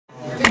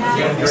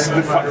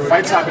The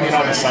fight's happening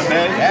on a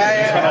Sunday.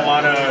 There's been a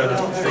lot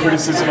of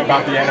criticism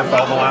about the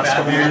NFL the last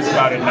couple years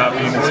about it not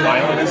being as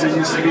violent as it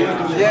used to be.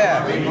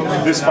 Yeah.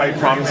 This fight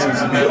promises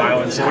to be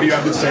violent. So what do you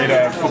have to say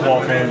to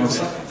football fans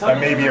that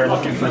maybe are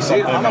looking for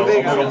something a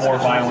little more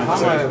violent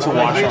to watch?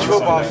 I'm a huge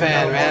football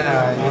fan, man.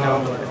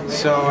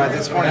 So at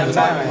this point in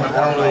time, I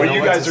don't really know. But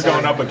you guys are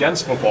going up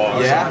against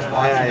football. Yeah,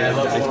 I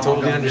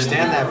totally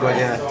understand that, but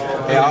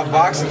I'll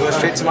box and go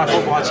straight to my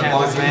football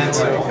channels, man.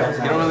 So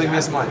you don't really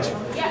miss much.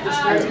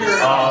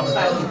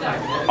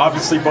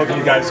 Obviously, both of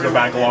you guys go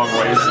back a long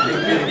ways.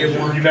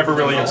 You never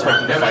really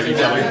expected to fight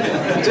each other.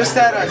 Just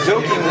that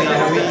jokingly,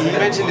 he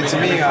mentioned it to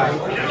me,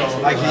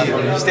 like he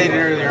stated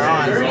earlier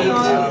on,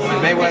 when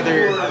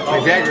Mayweather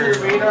McGregor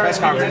press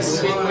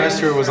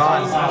tour was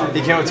on,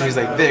 he came up to me, he's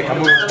like, Vic, I'm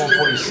moving to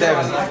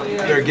 147,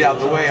 better get out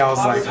the way. I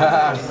was like,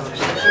 haha,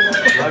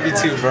 love you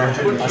too, bro.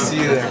 I'll see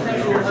you there.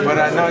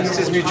 But no, it's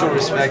just mutual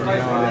respect,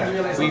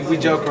 we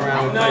joke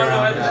around, we play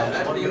around,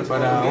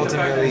 but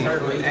ultimately,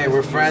 hey,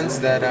 we're friends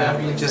that,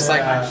 just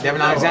like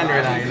Devin Alexander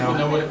and I,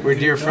 we're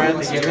dear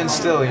friends, even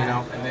still, he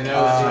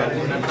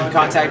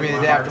contacted me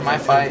the day after my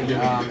fight, and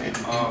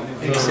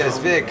he says,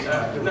 Vic,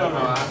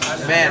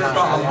 man,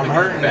 I'm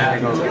hurting, man. I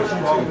go,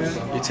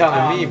 you're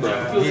telling me,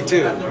 bro, me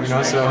too,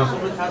 so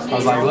I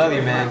was like, love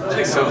you, man.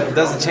 So it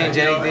doesn't change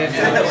anything,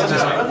 it's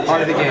just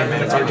part of the game,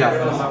 man, it's our job.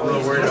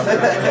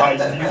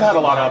 You've had a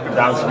lot of up and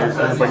downs in your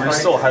career, but you're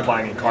still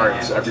headlining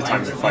cards every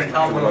time you fight,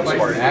 for the most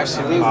part.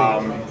 Absolutely.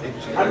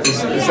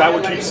 Is that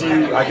what keeps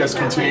you, I guess,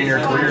 continuing your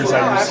career? Is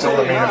that you're still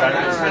the main event?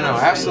 No,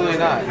 absolutely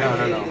not. No.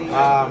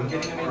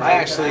 I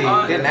actually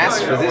didn't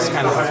ask for this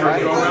kind of a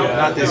fight,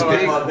 not this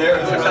big. I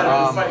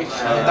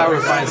thought we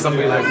would find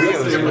somebody like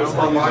Rios, This is the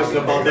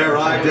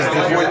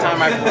fourth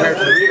time I prepared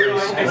for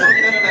Rios.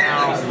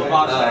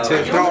 To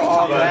throw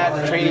all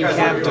that training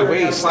camp to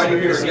waste,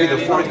 this will be the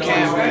fourth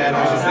camp that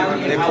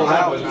they pulled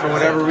out for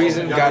whatever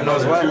reason, God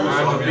knows what.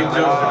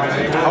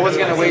 I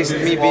wasn't going to waste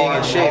me being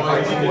in shape.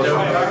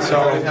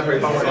 So I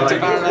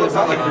took on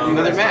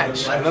another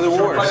match, another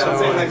war.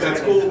 So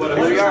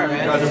here we are,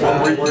 man.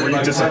 Were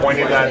you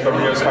disappointed that the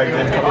Rios fight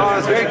didn't come I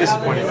was very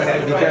disappointed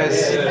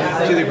because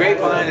to the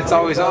grapevine, it's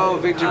always, oh,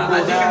 Victor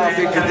pulled out,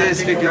 Victor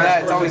this, Victor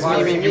that. It's always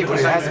me, but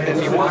it hasn't been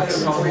me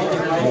once.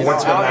 Well,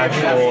 what's been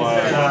actual...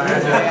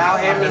 Al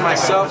Hammond,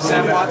 myself,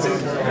 Sam Watson,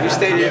 we've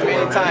stated it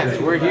many times,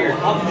 we're here.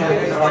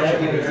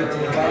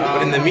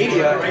 But in the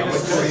media, it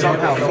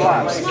somehow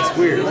flops. It's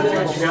weird.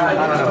 I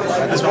don't know.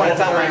 At this point in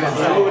time, I'm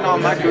moving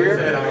on my career,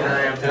 and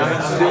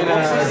I'm doing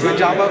a good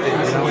job of it.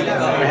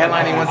 We're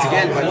headlining once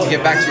again, but to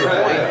get back to your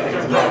point,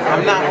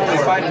 I'm not only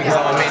fighting because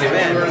I'm a main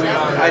event.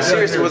 I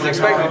seriously wasn't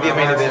expecting to be a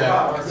main event.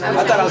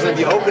 I thought I was going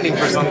to be opening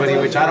for somebody,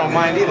 which I don't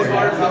mind either.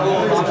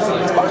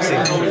 It's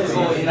boxing. Do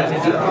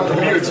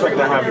you expect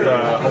to have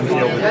the home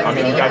field? I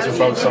mean, you guys are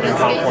both Southern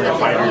California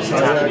fighters. It's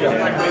happening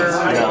in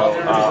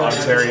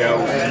Ontario.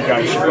 You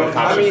guys should both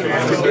have some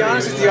fans. To be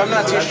honest with you, I'm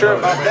not too sure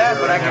about that,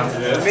 but I can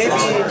maybe, I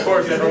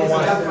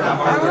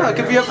don't know, it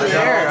could be up in the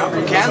air. I'm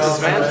from Kansas,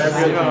 man.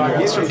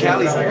 He's from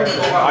Cali.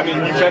 I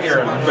mean, you've been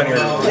here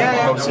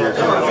most of your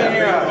career. I've been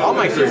here all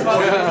my career. I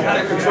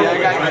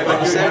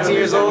got 17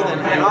 years old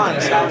and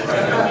on, so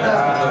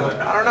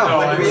I don't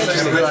know. It'd be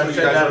interesting.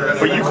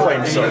 But you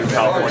claim Southern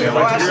California.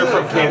 Like, you're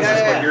from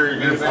Kansas, but you're...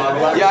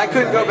 Yeah, I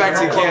couldn't go back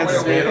to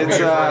Kansas, man. It's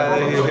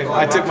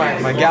I took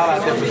my gal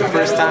out there for the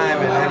first time,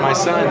 and my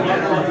son.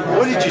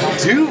 What did you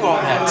do all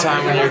that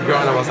time when you were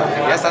growing up? I was like,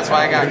 I guess that's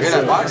why I got good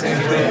at boxing.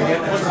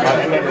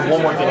 And then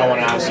one more thing I want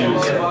to ask you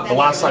is, the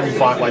last time you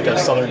fought like a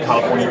Southern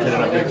California kid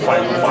in a big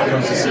fight, you fought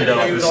Josecito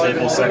at the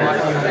Staples Center.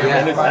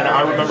 And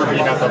I remember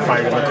being at the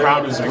fight, and the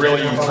crowd was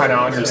really kind of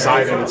on your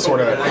side, and it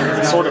sort of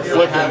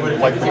flipped,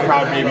 like the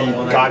crowd maybe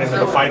got into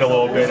the fight a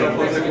little bit and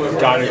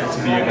got it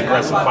to be an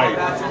aggressive fight.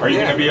 Are you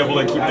going to be able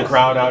to keep the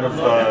crowd out of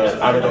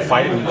the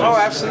fight? Oh,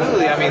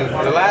 absolutely. I mean,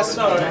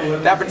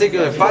 that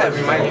particular fight,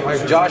 my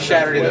jaw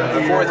shattered in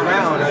the fourth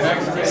round,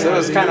 so it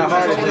was kind of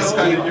hard to just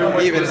keep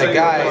even the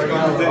guy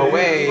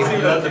away, for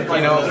the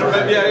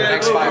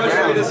next 5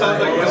 rounds. So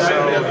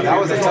that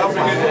was a tough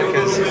one, man,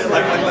 because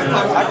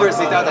I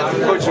personally thought that the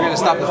coach was going to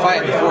stop the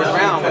fight in the 4th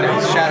round when it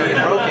was shattered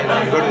and broken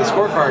and go to the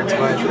scorecards,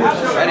 but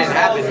that didn't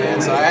happen,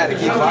 man, so I had to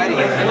keep fighting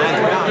in the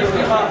 9th round.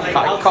 I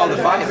called the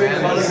fight,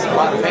 man. It was a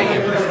lot of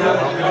pain.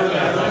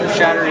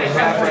 Shattered in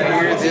half right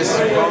here, this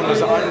bone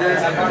was under,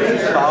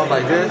 followed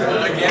like this.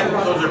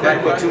 Got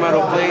to put 2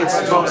 metal plates,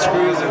 12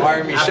 screws, and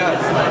wire me shut.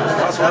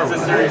 That's horrible.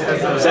 Is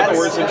that the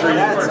worst injury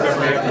you've ever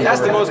experienced?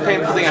 That's the most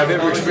painful thing I've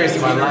ever experienced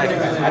in my life.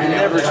 I've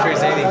never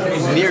experienced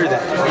anything near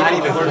that, not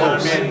even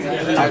close.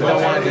 I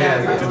don't want to do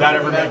that. Did that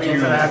ever make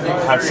you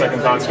have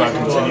second thoughts about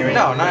continuing?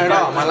 No, not at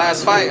all. My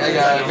last fight, I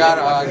got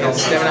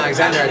against Devin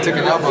Alexander. I took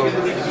an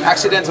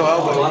accidental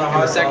elbow in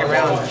the 2nd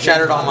round,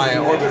 shattered all my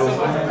orbital.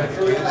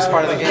 It's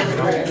part of the game,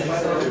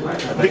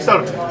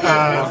 Victor,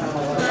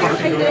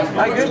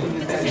 Hi, good.